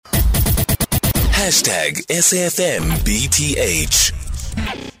#SAFMBTH.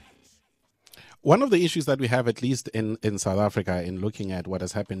 One of the issues that we have, at least in South Africa, in looking at what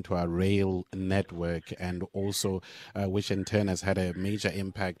has happened to our rail network, and also which in turn has had a major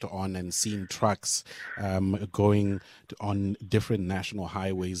impact on and seen trucks going on different national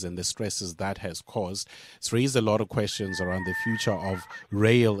highways and the stresses that has caused, it's raised a lot of questions around the future of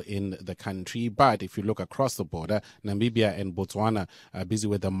rail in the country. But if you look across the border, Namibia and Botswana are busy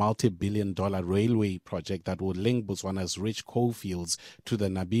with a multi-billion-dollar railway project that will link Botswana's rich coal fields to the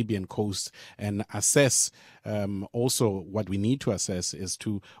Namibian coast, and assess also what we need to assess is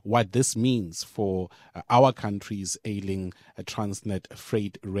to what this means for our country's ailing Transnet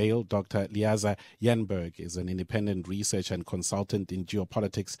freight rail. Dr. Leaza Jernberg is an independent researcher and consultant in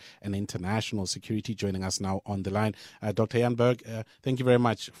geopolitics and international security, joining us now on the line. Dr. Jernberg, thank you very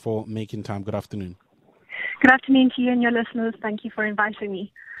much for making time. Good afternoon. Good afternoon to you and your listeners. Thank you for inviting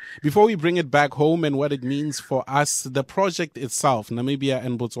me. Before we bring it back home and what it means for us, the project itself, Namibia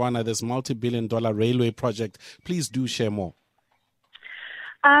and Botswana, this multi-billion-dollar railway project, please do share more.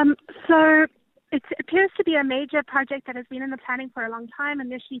 So it appears to be a major project that has been in the planning for a long time,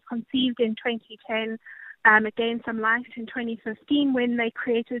 initially conceived in 2010. It gained some life in 2015 when they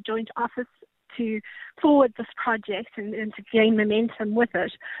created a joint office to forward this project and to gain momentum with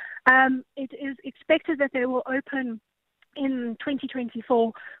it. It is expected that they will open in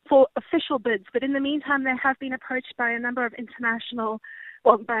 2024 for official bids, but in the meantime, they have been approached by a number of international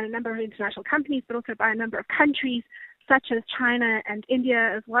companies, but also by a number of countries, such as China and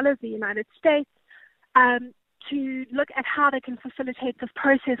India, as well as the United States, to look at how they can facilitate this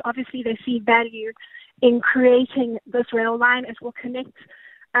process. Obviously, they see value in creating this rail line. It will connect,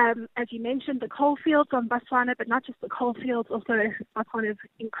 as you mentioned, the coal fields on Botswana, but not just the coal fields. Also, Botswana is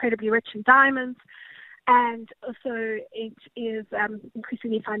incredibly rich in diamonds. And also it is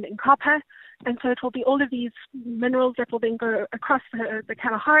increasingly found in copper. And so it will be all of these minerals that will then go across the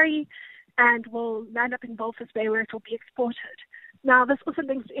Kalahari and will land up in Walvis Bay where it will be exported. Now, this also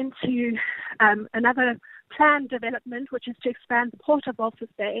links into another planned development, which is to expand the port of Walvis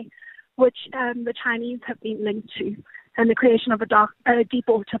Bay, which the Chinese have been linked to, and the creation of a deep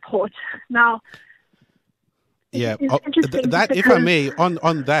water port. Now, yeah, that if I may,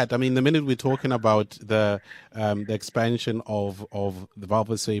 on that, I mean, the minute we're talking about the expansion of the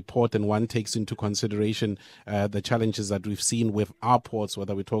Walvis Bay port, and one takes into consideration the challenges that we've seen with our ports,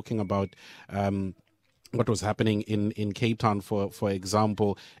 whether we're talking about what was happening in Cape Town, for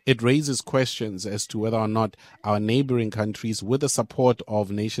example, it raises questions as to whether or not our neighboring countries, with the support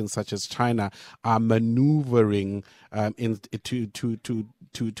of nations such as China, are maneuvering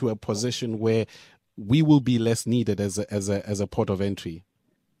to a position where we will be less needed as a port of entry.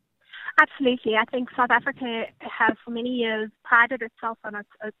 Absolutely. I think South Africa has for many years prided itself on its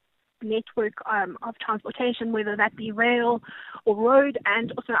network of transportation, whether that be rail or road,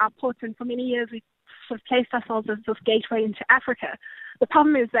 and also our ports. And for many years we've sort of placed ourselves as this gateway into Africa. The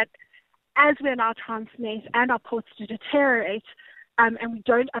problem is that as we allow Transnet and our ports to deteriorate, and we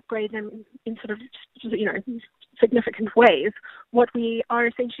don't upgrade them in sort of, significant ways, what we are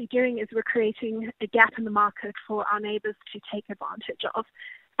essentially doing is we're creating a gap in the market for our neighbors to take advantage of.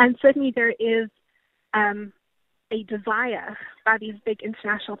 And certainly there is a desire by these big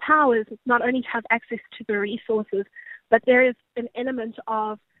international powers not only to have access to the resources, but there is an element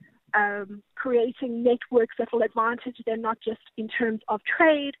of creating networks that will advantage them, not just in terms of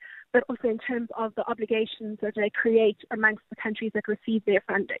trade, but also in terms of the obligations that they create amongst the countries that receive their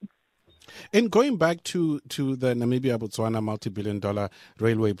funding. And going back to the Namibia-Botswana multi-billion-dollar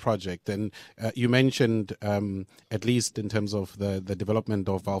railway project, and you mentioned, at least in terms of the development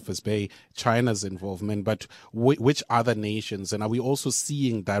of Walvis Bay, China's involvement, but which other nations? And are we also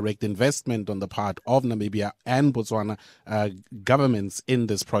seeing direct investment on the part of Namibia and Botswana governments in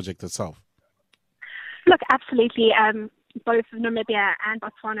this project itself? Look, absolutely. Both Namibia and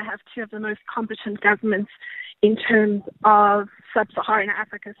Botswana have two of the most competent governments in terms of sub-Saharan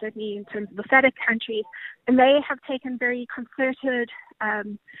Africa, certainly in terms of the SADC countries, and they have taken very concerted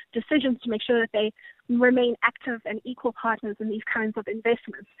decisions to make sure that they remain active and equal partners in these kinds of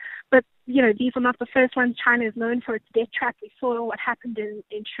investments. But, these are not the first ones. China is known for its debt trap. We saw what happened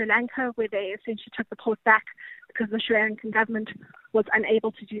in Sri Lanka, where they essentially took the port back because the Sri Lankan government was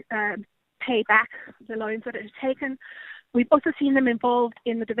unable to pay back the loans that it had taken. We've also seen them involved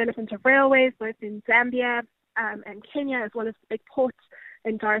in the development of railways, both in Zambia and Kenya, as well as big ports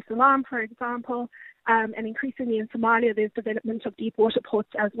in Dar es Salaam, for example, and increasingly in Somalia, there's development of deep water ports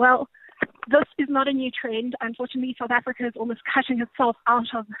as well. This is not a new trend. Unfortunately, South Africa is almost cutting itself out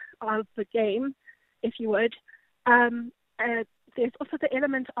of the game, if you would. there's also the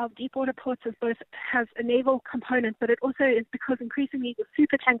element of deep water ports as both has a naval component, but it also is because increasingly the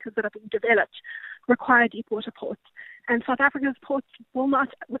super tankers that are being developed require deep water ports. And South Africa's ports will not,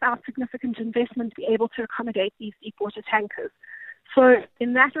 without significant investment, be able to accommodate these deep water tankers. So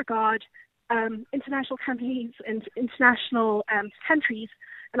in that regard, international companies and international countries,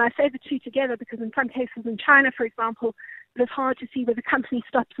 and I say the two together because in some cases in China, for example, it is hard to see where the company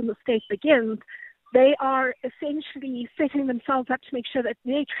stops and the state begins. They are essentially setting themselves up to make sure that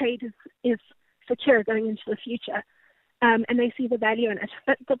their trade is secure going into the future, and they see the value in it.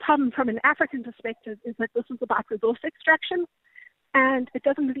 But the problem from an African perspective is that this is about resource extraction, and it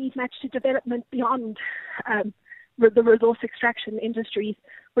doesn't leave much to development beyond the resource extraction industries.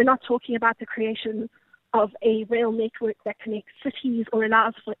 We're not talking about the creation of a rail network that connects cities or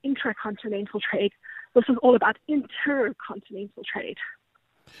allows for intracontinental trade. This is all about intercontinental trade.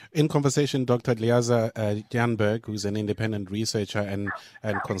 In conversation, Dr. Leaza Jernberg, who's an independent researcher and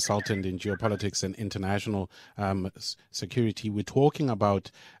consultant in geopolitics and international security, we're talking about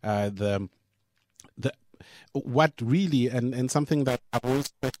what really, and something that I've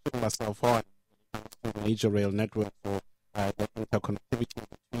always questioned myself on, major rail network for the interconnectivity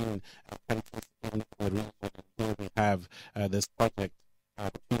between countries in the region. And here we have this project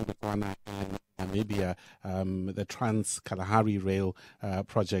between Botswana and Namibia, the Trans-Kalahari Rail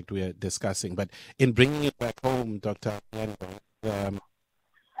project we're discussing. But in bringing it back home, Dr. Jernberg,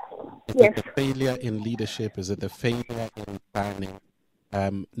 is it the failure in leadership? Is it the failure in planning?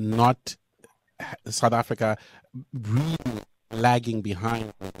 Not South Africa really lagging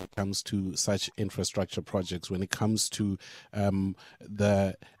behind when it comes to such infrastructure projects, when it comes to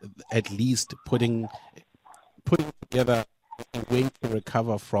at least putting together a way to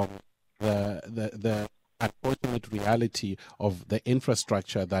recover from the unfortunate reality of the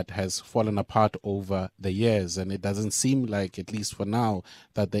infrastructure that has fallen apart over the years. And it doesn't seem like, at least for now,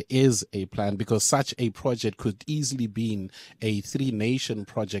 that there is a plan, because such a project could easily be a three-nation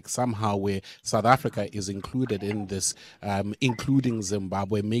project somehow, where South Africa is included in this, including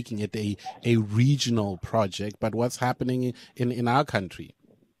Zimbabwe, making it a regional project. But what's happening in our country?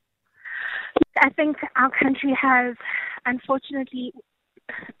 I think our country has, unfortunately,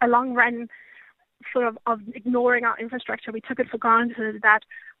 a long run sort of ignoring our infrastructure. We took it for granted that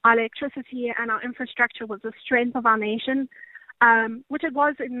our electricity and our infrastructure was the strength of our nation, which it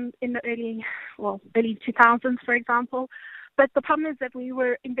was in the early 2000s, for example. But the problem is that we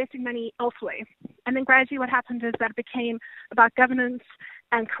were investing money elsewhere. And then gradually what happened is that it became about governance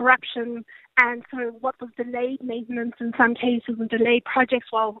and corruption. And so what was delayed maintenance in some cases and delayed projects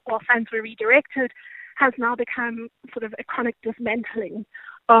while funds were redirected has now become sort of a chronic dismantling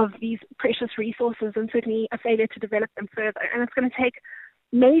of these precious resources, and certainly a failure to develop them further. And it's going to take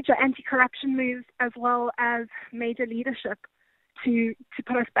major anti-corruption moves as well as major leadership to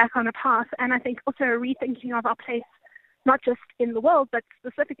put us back on a path. And I think also a rethinking of our place, not just in the world, but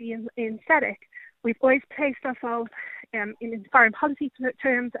specifically in SADC. We've always placed ourselves in foreign policy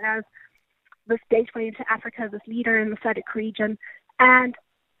terms as this gateway into Africa, this leader in the SADC region. And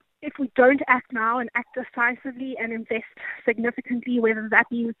if we don't act now and act decisively and invest significantly, whether that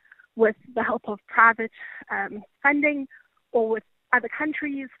be with the help of private funding or with other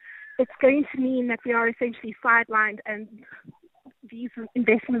countries, it's going to mean that we are essentially sidelined, and these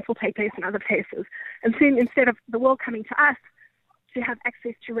investments will take place in other places. And soon, instead of the world coming to us to have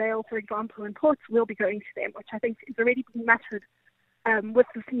access to rail, for example, in ports, we'll be going to them, which I think is already being muttered with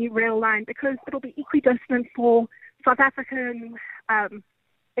this new rail line, because it'll be equidistant for South African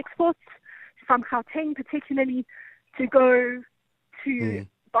exports from Gauteng, particularly, to go to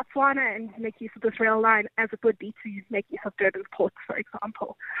Botswana and make use of this rail line, as it would be to make use of Durban's ports, for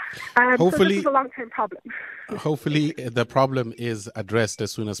example. So this is a long-term problem. Hopefully the problem is addressed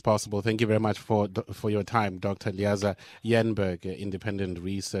as soon as possible. Thank you very much for your time, Dr. Leaza Jernberg, independent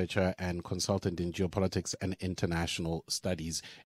researcher and consultant in geopolitics and international studies.